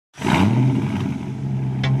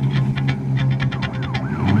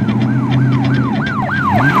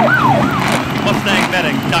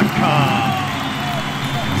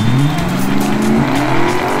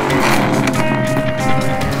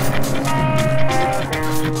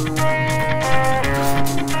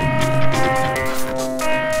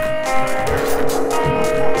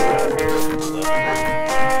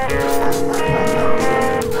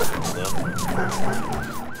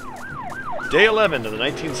11 to the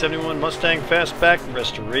 1971 Mustang Fastback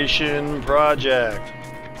Restoration Project.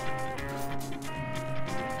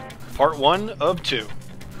 Part 1 of 2.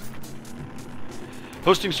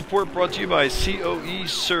 Hosting support brought to you by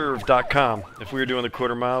COEserve.com. If we were doing the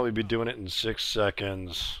quarter mile, we'd be doing it in 6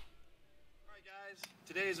 seconds. Alright guys,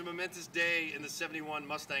 today is a momentous day in the 71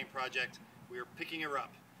 Mustang project. We are picking her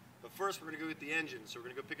up. But first we're going to go get the engine. So we're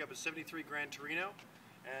going to go pick up a 73 Grand Torino.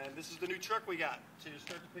 And this is the new truck we got to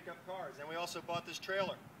start to pick up cars. And we also bought this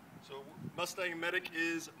trailer. So MustangMedic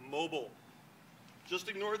is mobile. Just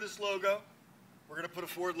ignore this logo. We're going to put a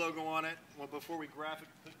Ford logo on it before we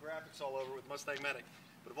put graphics all over with MustangMedic.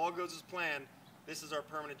 But if all goes as planned, this is our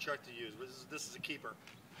permanent truck to use. This is a keeper.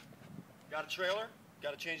 Got a trailer,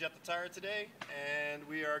 got to change out the tire today, and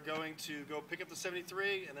we are going to go pick up the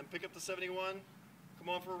 73 and then pick up the 71. Come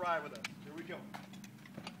on for a ride with us. Here we go.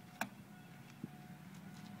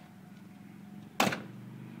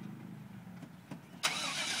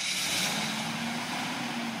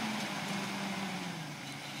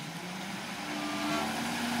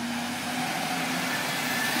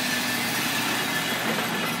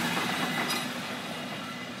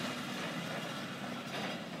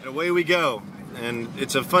 And away we go. And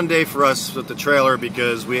it's a fun day for us with the trailer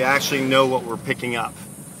because we actually know what we're picking up.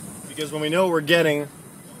 Because when we know what we're getting,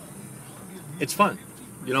 it's fun.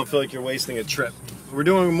 You don't feel like you're wasting a trip. We're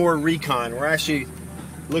doing more recon. We're actually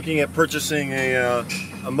looking at purchasing a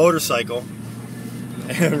motorcycle.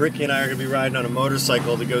 And Ricky and I are going to be riding on a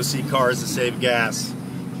motorcycle to go see cars to save gas.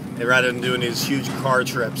 And rather than doing these huge car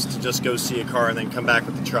trips to just go see a car and then come back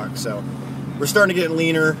with the truck. So we're starting to get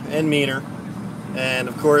leaner and meaner. And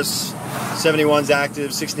of course, 71's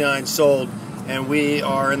active, 69 sold, and we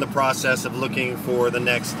are in the process of looking for the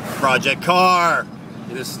next project car.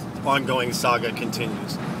 This ongoing saga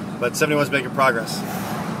continues. But 71's making progress.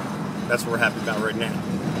 That's what we're happy about right now,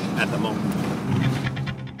 at the moment.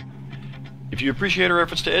 If you appreciate our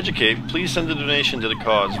efforts to educate, please send a donation to the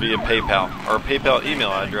cause via PayPal. Our PayPal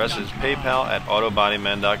email address is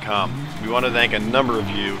paypal@autobodymen.com. We want to thank a number of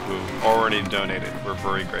you who already donated. We're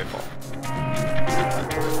very grateful.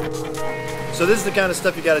 So this is the kind of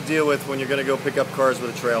stuff you got to deal with when you're going to go pick up cars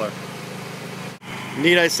with a trailer.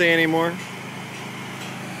 Need I say any more?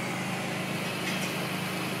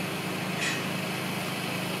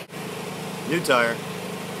 New tire.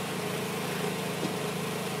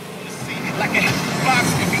 Like a box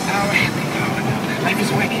every hour, happy hour now. Life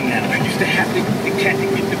is waking now. I used to have the cat to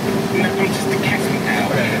get the now I'm just the cat's me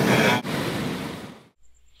now.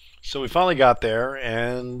 So we finally got there,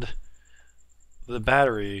 and the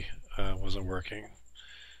battery wasn't working.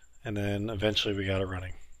 And then eventually we got it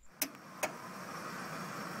running.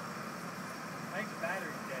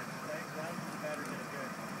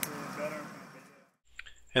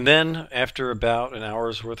 And then, after about an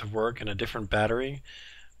hour's worth of work and a different battery,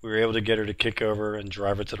 we were able to get her to kick over and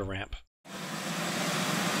drive her to the ramp.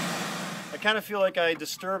 I kind of feel like I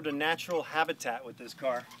disturbed a natural habitat with this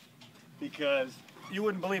car because you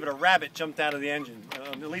wouldn't believe it, a rabbit jumped out of the engine,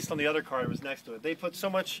 at least on the other car that was next to it. They've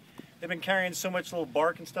been carrying so much little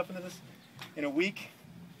bark and stuff into this. In a week,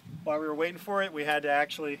 while we were waiting for it, we had to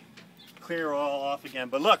actually clear her all off again.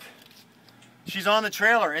 But look, she's on the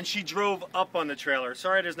trailer, and she drove up on the trailer.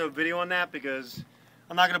 Sorry there's no video on that because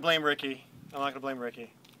I'm not going to blame Ricky. I'm not going to blame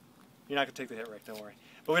Ricky. You're not going to take the hit, Rick, don't worry.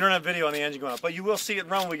 But we don't have video on the engine going up. But you will see it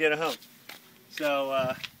run when we get it home.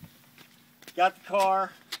 So, got the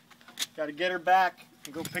car. Got to get her back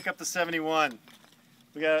and go pick up the 71.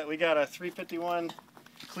 We got a 351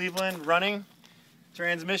 Cleveland running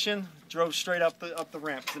transmission. Drove straight up the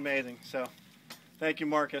ramp. It's amazing. So, thank you,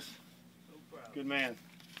 Marcus. No problem. Good man.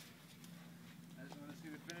 I just want to see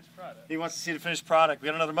the finished product. He wants to see the finished product. We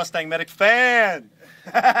got another MustangMedic fan.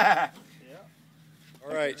 Yeah.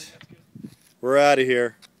 All right, we're out of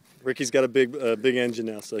here. Ricky's got a big engine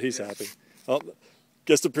now, so he's happy. Oh,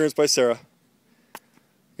 guest appearance by Sarah.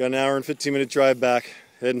 Got an hour and 15-minute drive back,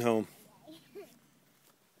 heading home.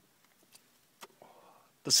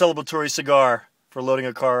 The celebratory cigar for loading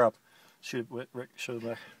a car up. Shoot it, Rick, show the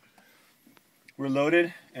back. We're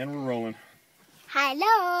loaded and we're rolling. Hello,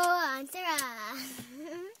 I'm Sarah.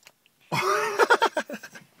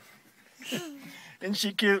 Isn't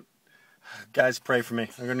she cute? Guys, pray for me.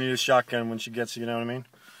 I'm going to need a shotgun when she gets, you know what I mean?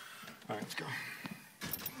 All right, let's go.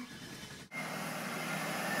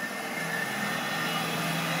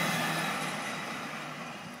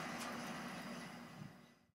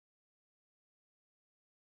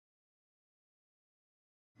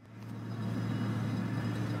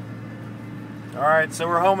 All right, so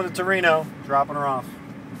we're home in the Torino, dropping her off.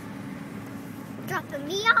 Dropping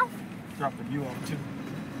me off? Dropping you off, too.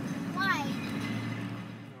 Why?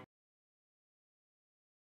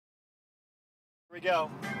 Here we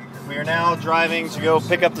go. We are now driving to go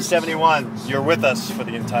pick up the 71. You're with us for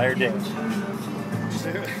the entire day.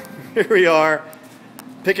 Here we are,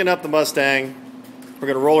 picking up the Mustang. We're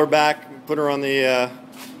gonna roll her back, put her on the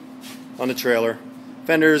trailer.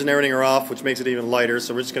 Fenders and everything are off, which makes it even lighter.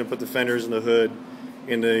 So we're just gonna put the fenders and the hood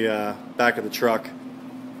in the back of the truck,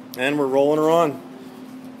 and we're rolling her on.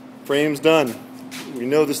 Frame's done. We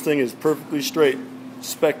know this thing is perfectly straight,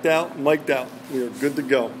 spec'd out, mic'd out. We are good to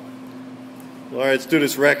go. All right, let's do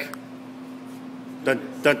this, Rick. Dun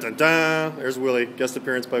dun dun dun. There's Willie. Guest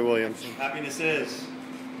appearance by William. Happiness is.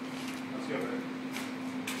 Let's go, Rick.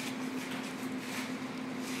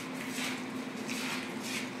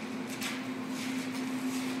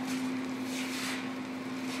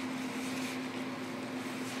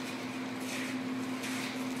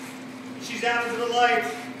 She's out into the light.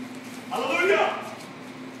 Hallelujah!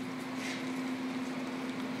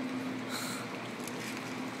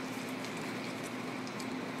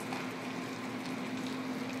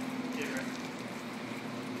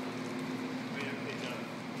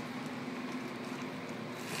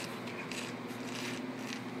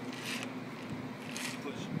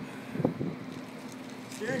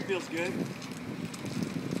 Steering feels good.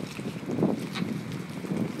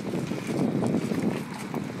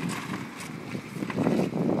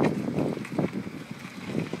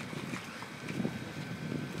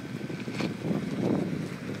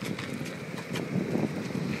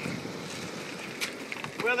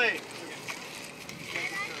 Willie!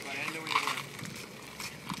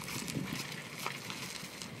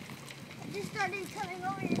 I just started coming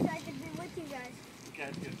over here so I could be with you guys. Okay,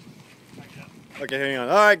 that's good. Okay, hang on.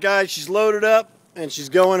 All right, guys, she's loaded up and she's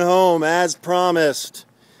going home as promised.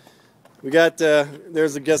 We got,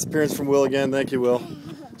 there's a guest appearance from Will again. Thank you, Will.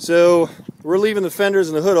 So we're leaving the fenders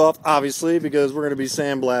and the hood off, obviously, because we're going to be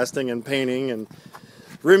sandblasting and painting, and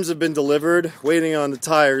rims have been delivered, waiting on the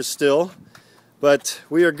tires still. But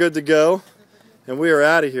we are good to go, and we are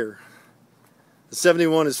out of here. The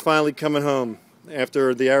 71 is finally coming home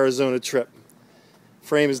after the Arizona trip.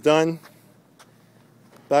 Frame is done.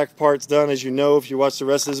 Back part's done, as you know, if you watch the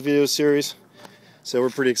rest of this video series. So we're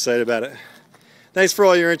pretty excited about it. Thanks for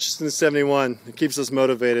all your interest in the 71. It keeps us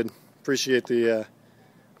motivated. Appreciate the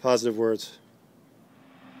positive words.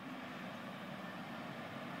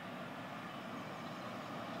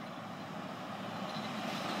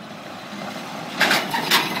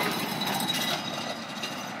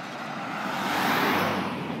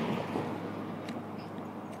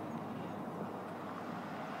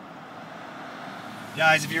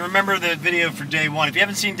 Guys, if you remember the video for day one, if you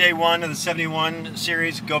haven't seen day one of the 71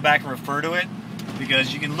 series, go back and refer to it,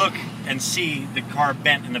 because you can look and see the car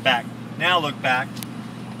bent in the back. Now look back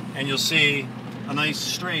and you'll see a nice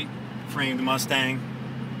straight framed Mustang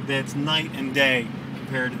that's night and day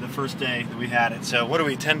compared to the first day that we had it. So what are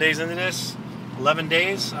we, 10 days into this? 11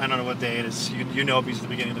 days? I don't know what day it is. You know it because at the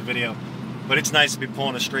beginning of the video. But it's nice to be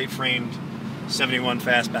pulling a straight framed 71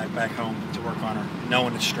 Fastback back home to work on her,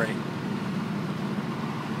 knowing it's straight.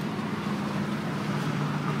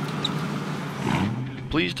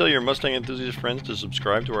 Please tell your Mustang enthusiast friends to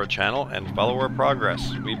subscribe to our channel and follow our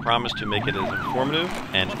progress. We promise to make it as informative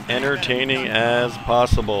and entertaining as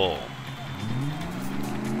possible.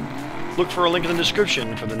 Look for a link in the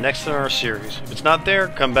description for the next in our series. If it's not there,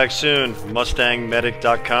 come back soon.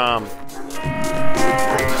 MustangMedic.com.